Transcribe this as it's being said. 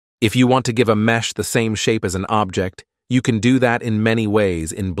If you want to give a mesh the same shape as an object, you can do that in many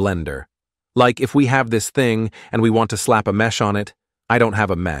ways in Blender. Like if we have this thing and we want to slap a mesh on it, I don't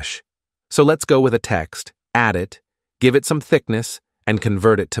have a mesh. So let's go with a text, add it, give it some thickness, and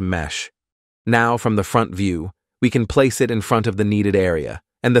convert it to mesh. Now from the front view, we can place it in front of the needed area.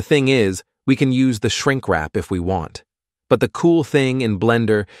 And the thing is, we can use the shrink wrap if we want. But the cool thing in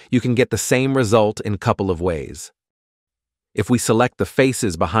Blender, you can get the same result in a couple of ways. If we select the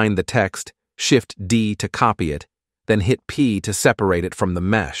faces behind the text, Shift D to copy it, then hit P to separate it from the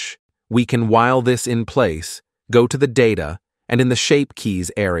mesh, we can, while this in place, go to the data, and in the shape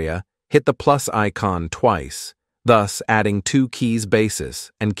keys area, hit the plus icon twice, thus adding 2 keys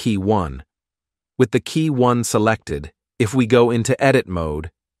basis and key 1. With the key 1 selected, if we go into edit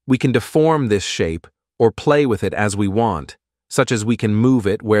mode, we can deform this shape or play with it as we want, such as we can move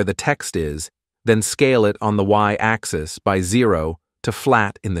it where the text is, then scale it on the y-axis by 0 to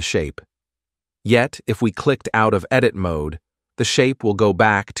flat in the shape. Yet, if we clicked out of edit mode, the shape will go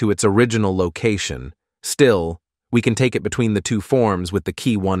back to its original location. Still, we can take it between the 2 forms with the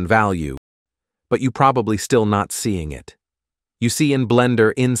key 1 value, but you're probably still not seeing it. You see in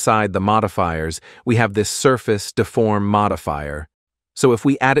Blender inside the modifiers, we have this surface deform modifier. So if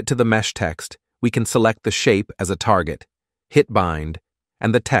we add it to the mesh text, we can select the shape as a target, hit bind,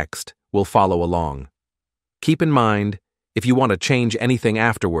 and the text will follow along. Keep in mind, if you want to change anything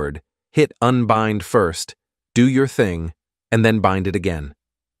afterward, hit unbind first, do your thing, and then bind it again.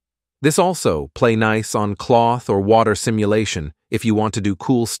 This also play nice on cloth or water simulation if you want to do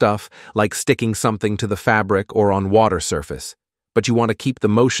cool stuff like sticking something to the fabric or on water surface, but you want to keep the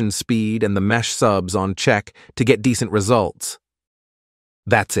motion speed and the mesh subs on check to get decent results.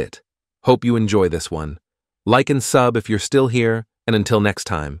 That's it. Hope you enjoy this one. Like and sub if you're still here, and until next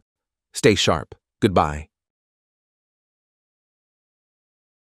time, stay sharp. Goodbye.